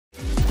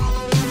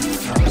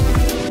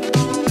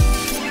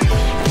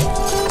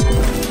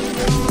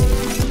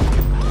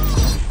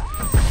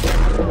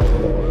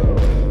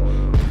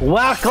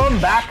Welcome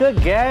back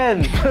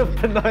again to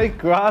Pinoy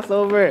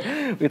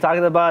Crossover. We're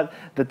talking about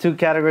the two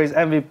categories,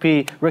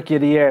 MVP, Rookie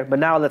of the Year, but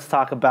now let's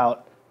talk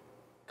about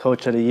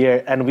Coach of the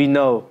Year. And we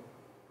know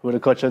who the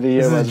Coach of the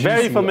Year was.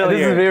 Very familiar.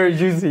 This is very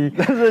juicy.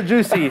 This is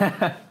juicy.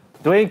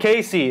 Dwayne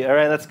Casey. All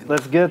right,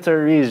 let's get it to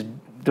Reese.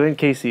 Dwayne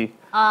Casey.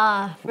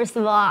 First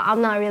of all,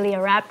 I'm not really a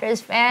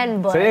Raptors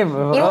fan, but Same.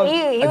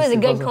 he was a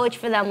good coach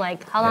for them.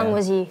 Like, how long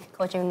was he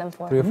coaching them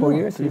for? 3 or 4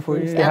 years. 3 or 4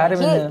 years.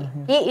 Yeah,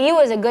 he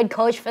was a good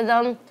coach for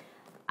them.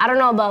 I don't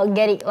know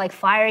about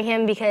firing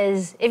him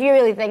because if you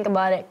really think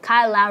about it,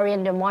 Kyle Lowry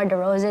and DeMar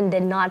DeRozan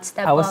did not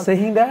step up. I was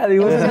saying that. It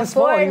was a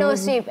 4-0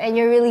 sweep, and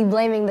you're really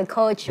blaming the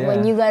coach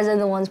when you guys are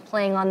the ones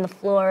playing on the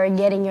floor,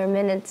 getting your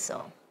minutes.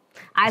 So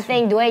I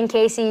think Dwayne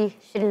Casey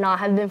should not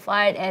have been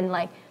fired. And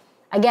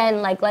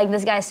again, like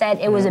this guy said,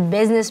 it was a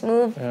business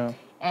move,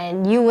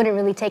 and you wouldn't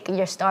really take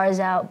your stars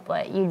out,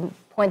 but you'd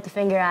point the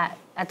finger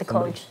at the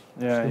coach.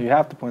 Yeah, you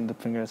have to point the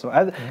finger. So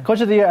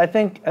Coach of the Year, I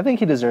think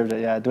he deserved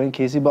it. Yeah, Dwayne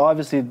Casey, but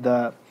obviously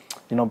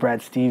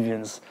Brad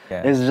Stevens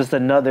is just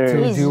another.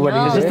 He's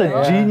just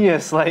a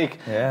genius.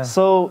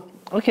 So.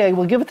 Okay,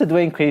 we'll give it to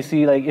Dwayne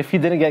Casey. If he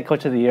didn't get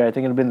Coach of the Year, I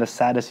think it would have been the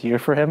saddest year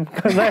for him.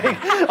 Because,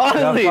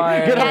 honestly,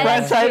 get a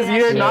franchise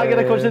year, not get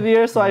a Coach of the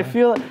Year. So I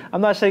feel,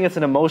 I'm not saying it's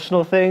an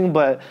emotional thing,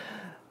 but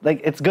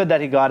it's good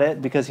that he got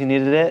it because he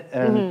needed it.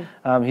 And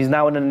he's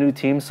now in a new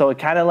team. So it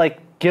kind of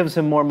gives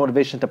him more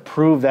motivation to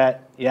prove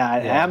that,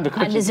 I am the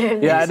Coach. I deserve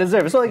this. Yeah, I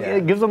deserve it. So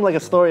it gives him a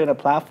story and a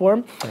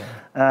platform.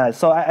 Yeah.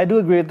 So I do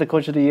agree with the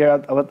Coach of the Year.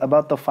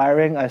 About the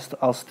firing,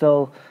 I'll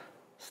still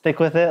stick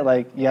with it.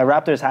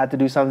 Raptors had to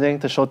do something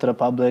to show to the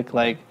public.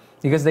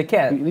 Because they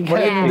can't. What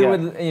they can do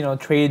with,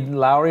 trade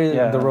Lowry,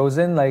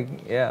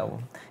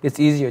 DeRozan, it's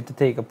easier to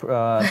take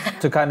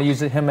to kind of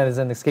use him as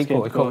an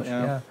scapegoat coach.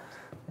 Yeah.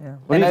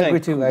 And I agree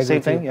too.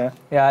 Same thing,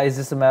 Yeah, it's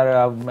just a matter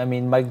of,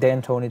 Mike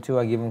D'Antoni too,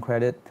 I give him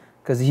credit.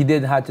 Because he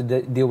did have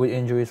to deal with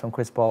injuries from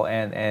Chris Paul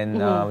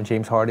and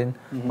James Harden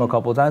for a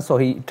couple of times. So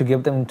to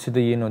give them to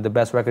the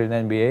best record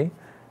in the NBA,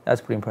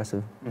 that's pretty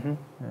impressive. Yeah.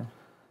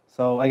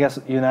 So I guess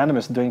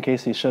unanimous, Dwayne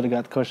Casey should have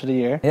got Coach of the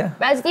Year. Yeah.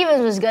 Brad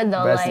Stevens was good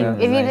though.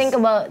 If you think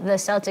about the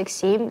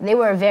Celtics team, they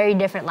were very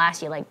different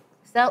last year.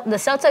 The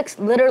Celtics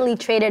literally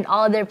traded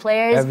all of their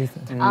players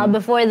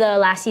before the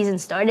last season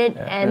started,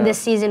 and this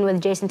season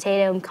with Jason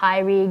Tatum,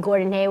 Kyrie,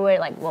 Gordon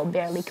Hayward,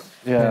 barely.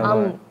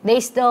 They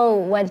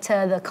still went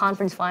to the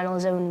conference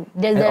finals and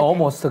did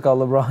almost took out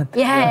LeBron.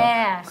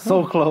 Yeah.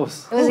 So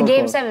close. It was a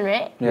game 7,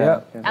 right?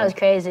 Yeah. That was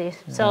crazy.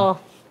 So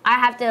I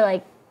have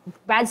to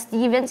Brad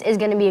Stevens is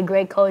going to be a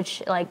great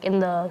coach.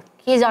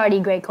 He's already a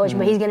great coach,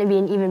 but he's going to be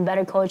an even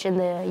better coach in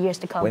the years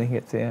to come. Winning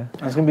it, yeah.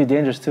 It's going to be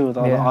dangerous too with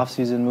all the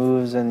off-season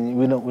moves, and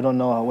we don't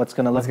know what's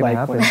going to look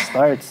like when it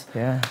starts.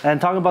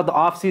 And talking about the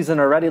off-season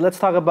already, let's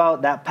talk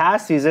about that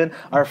past season,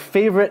 our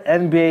favorite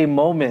NBA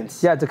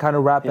moments. Yeah, to kind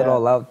of wrap it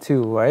all out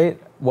too, right?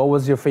 What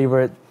was your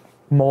favorite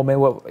moment?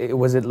 What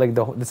was it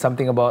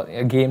something about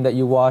a game that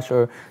you watched,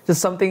 or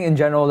just something in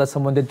general that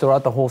someone did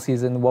throughout the whole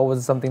season? What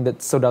was something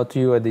that stood out to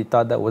you, or they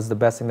thought that was the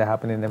best thing that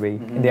happened in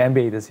the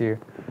NBA this year?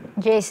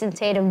 Jason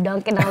Tatum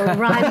dunking on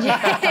LeBron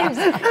James.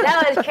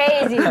 That was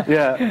crazy.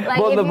 Yeah.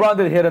 LeBron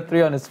did hit a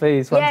 3 on his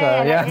face one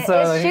time. Yeah,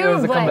 so it's true, it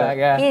was a comeback.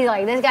 Yeah.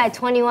 He's this guy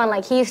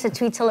 21. He used to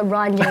tweet to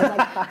LeBron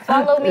James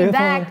follow me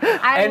back.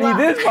 And he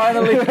did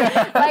finally.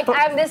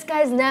 I'm this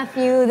guy's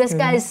nephew, this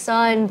guy's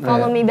son.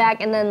 Follow me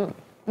back, and then.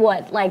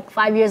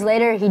 5 years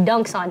later, he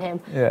dunks on him.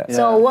 Yeah.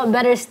 So what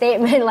better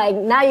statement?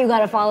 Now you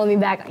gotta follow me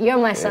back. You're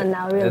my son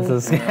now, really.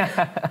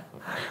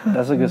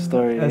 That's a good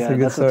story. That's a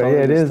good story.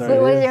 It is.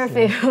 What was your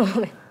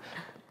favorite?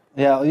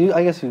 Yeah,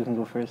 I guess you can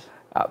go first.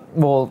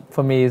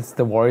 For me, it's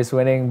the Warriors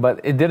winning, but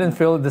it didn't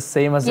feel the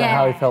same as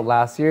how it felt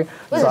last year. It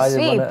was a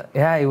sweep.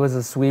 It was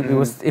a sweep.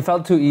 It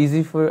felt too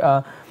easy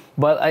for.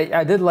 But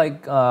I did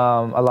like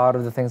a lot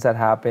of the things that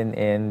happened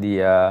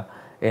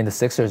in the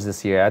Sixers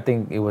this year. I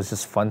think it was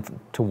just fun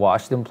to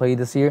watch them play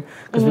this year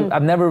because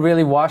I've never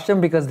really watched them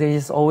because they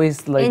just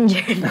always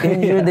injured.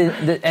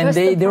 And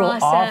they were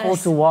awful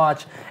to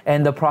watch.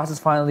 And the process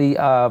finally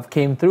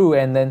came through,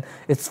 and then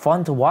it's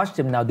fun to watch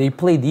them now. They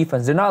play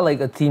defense. They're not like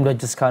a team that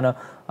just kind of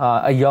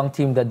a young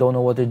team that don't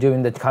know what they're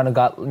doing, that kind of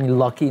got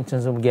lucky in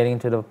terms of getting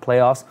into the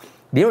playoffs.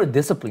 They were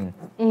disciplined.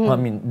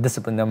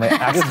 Disciplined. My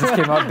accent just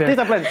came out there.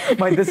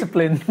 My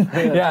discipline.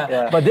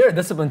 But they're a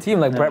disciplined team.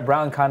 Brett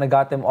Brown kind of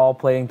got them all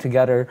playing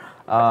together.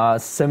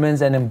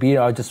 Simmons and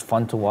Embiid are just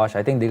fun to watch.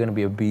 I think they're going to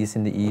be a beast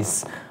in the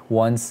East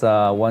once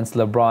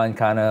LeBron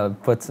kind of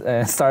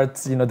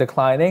starts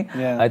declining.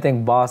 I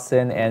think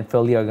Boston and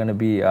Philly are going to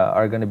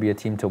be a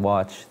team to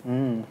watch.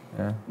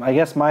 I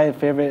guess my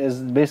favorite is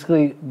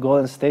basically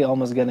Golden State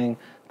almost getting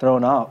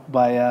thrown out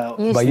by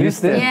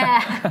Houston.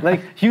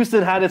 Yeah.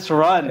 Houston had its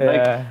run.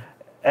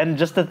 And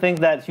just to think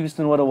that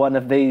Houston would have won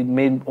if they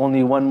made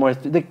only one more,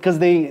 because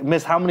they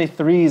missed how many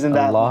threes in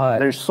that? A lot.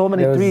 There's so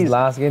many threes.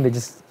 Last game they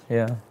just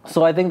Yeah.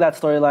 So I think that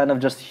storyline of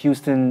just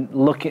Houston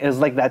looking is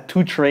like that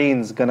two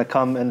trains gonna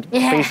come and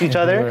face each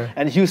other,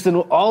 and Houston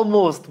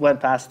almost went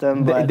past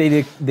them. But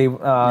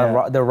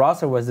the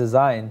roster was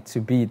designed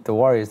to beat the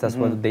Warriors. That's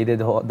what they did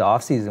the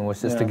offseason,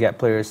 was just to get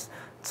players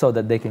so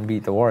that they can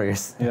beat the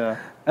Warriors. Yeah,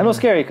 and it was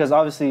scary because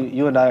obviously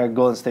you and I are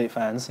Golden State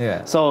fans.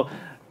 Yeah. So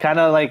kind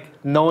of like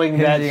knowing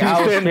that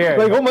Houston,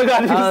 like, oh my God,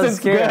 Houston's I was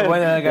scared good.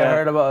 when I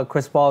heard about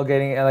Chris Paul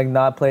getting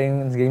not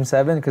playing in Game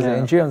 7 because of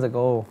injury. I was like,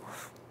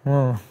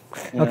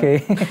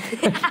 okay,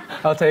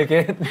 I'll take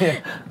it.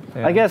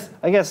 I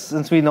guess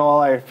since we know all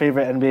our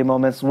favorite NBA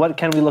moments, what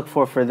can we look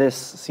for this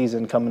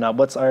season coming up?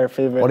 What's our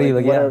favorite? What are you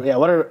looking at?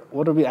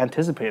 What are we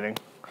anticipating?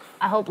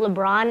 I hope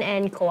LeBron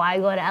and Kawhi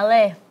go to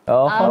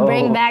LA.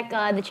 Bring back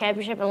the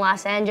championship in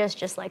Los Angeles,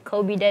 just like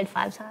Kobe did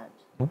 5 times.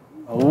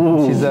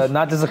 Ooh. She's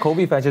not just a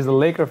Kobe fan; she's a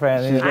Laker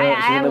fan.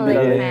 I am a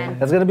Laker fan.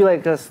 It's gonna be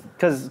like because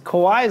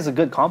Kawhi is a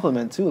good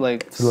compliment too,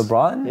 like to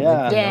LeBron.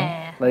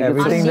 Yeah. Like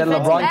everything that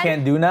LeBron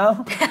can't do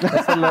now.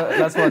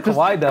 That's what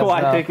Kawhi does.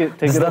 Kawhi now. take it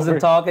doesn't over.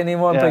 talk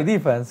anymore and play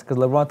defense because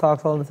LeBron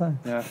talks all the time.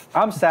 Yeah,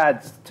 I'm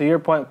sad. To your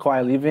point,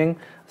 Kawhi leaving.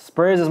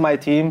 Spurs is my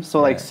team,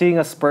 so like seeing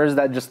a Spurs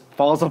that just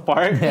falls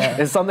apart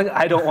is something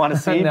I don't want to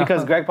see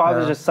because Greg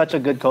Popovich is just such a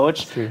good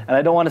coach, and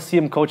I don't want to see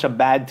him coach a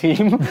bad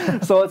team.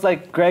 So it's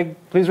like, Greg,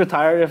 please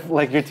retire if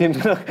like your team's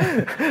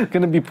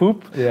gonna be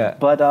poop. Yeah.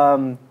 But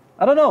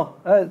I don't know.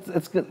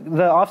 It's good.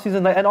 The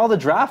offseason and all the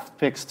draft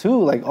picks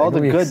too, like all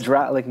the good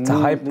draft, like new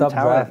hyped up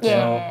talent. draft.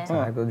 Yeah. It's a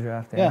hyped up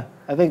draft. Yeah,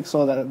 I think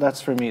so.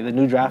 That's for me. The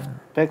new draft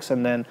picks,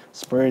 and then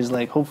Spurs.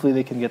 Like hopefully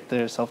they can get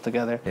themselves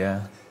together.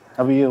 Yeah.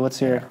 How about you? What's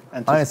your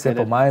anticipated? Mine is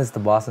simple. Mine is the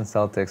Boston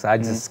Celtics. I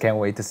just can't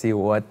wait to see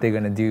what they're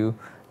gonna do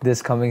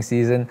this coming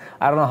season.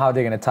 I don't know how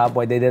they're gonna top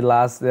what they did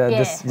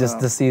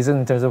this season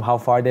in terms of how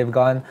far they've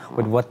gone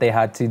with what they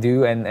had to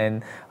do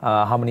and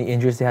how many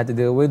injuries they had to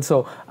deal with.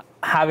 So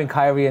having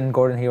Kyrie and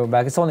Gordon Hayward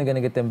back, it's only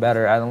gonna get them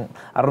better. I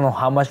don't know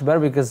how much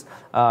better because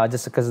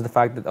just because of the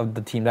fact that of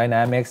the team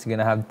dynamics, you're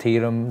gonna have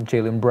Tatum,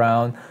 Jaylen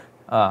Brown.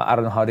 I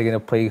don't know how they're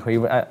gonna play.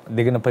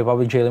 They're gonna play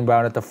probably Jaylen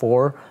Brown at the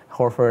 4,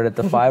 Horford at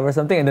the 5 or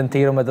something, and then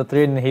Tatum at the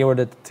 3, and Hayward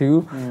at the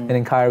 2, and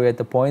then Kyrie at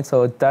the point.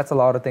 So that's a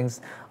lot of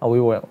things I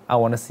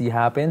want to see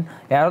happen.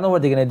 And I don't know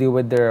what they're gonna do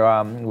with their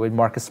with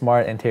Marcus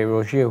Smart and Terry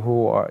Rozier,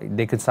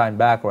 they could sign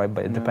back, right?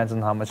 But it depends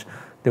on how much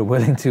they're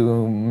willing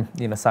to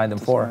sign them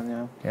for.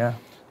 Yeah.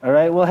 All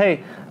right. Well,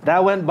 hey,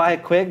 that went by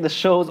quick. The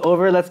show's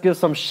over. Let's give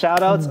some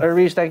shout-outs.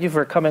 Arish, thank you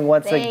for coming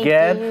once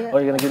again. You. Oh,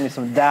 you're going to give me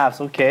some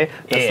daps. Okay.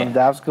 There's some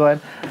daps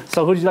going.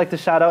 So who would you like to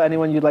shout out?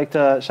 Anyone you'd like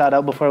to shout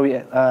out before we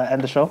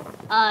end the show?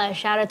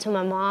 Shout out to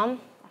my mom.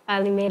 I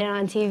finally made it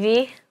on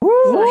TV.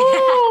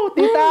 Woo!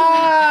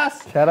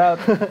 Titas! Shout out.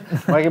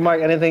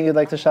 Mark, anything you'd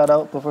like to shout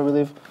out before we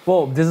leave?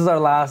 Well, this is our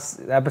last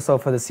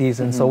episode for the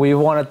season, so we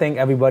want to thank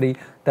everybody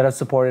that have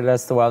supported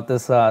us throughout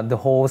this the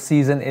whole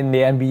season in the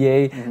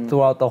NBA,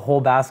 throughout the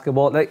whole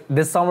basketball. Like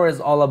this summer is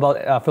all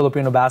about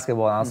Filipino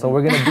basketball now, so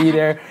we're gonna be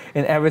there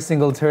in every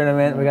single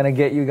tournament. We're gonna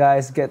get you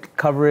guys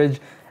coverage,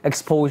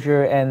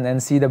 exposure,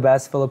 and see the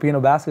best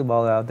Filipino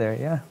basketball out there.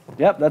 Yeah.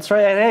 Yep, that's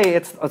right. And hey,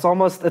 it's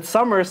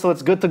summer, so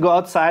it's good to go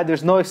outside.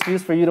 There's no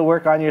excuse for you to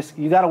work on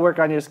you got to work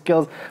on your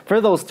skills for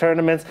those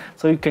tournaments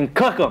so you can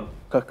cook them.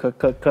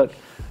 Cook.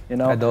 You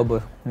know?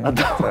 Adobo.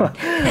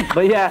 Yeah.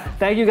 But yeah,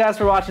 thank you guys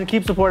for watching.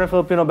 Keep supporting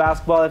Filipino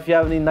basketball. If you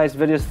have any nice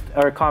videos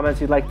or comments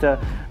you'd like to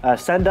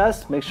send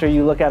us, make sure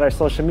you look at our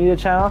social media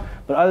channel.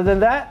 But other than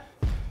that,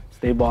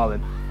 stay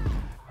ballin'.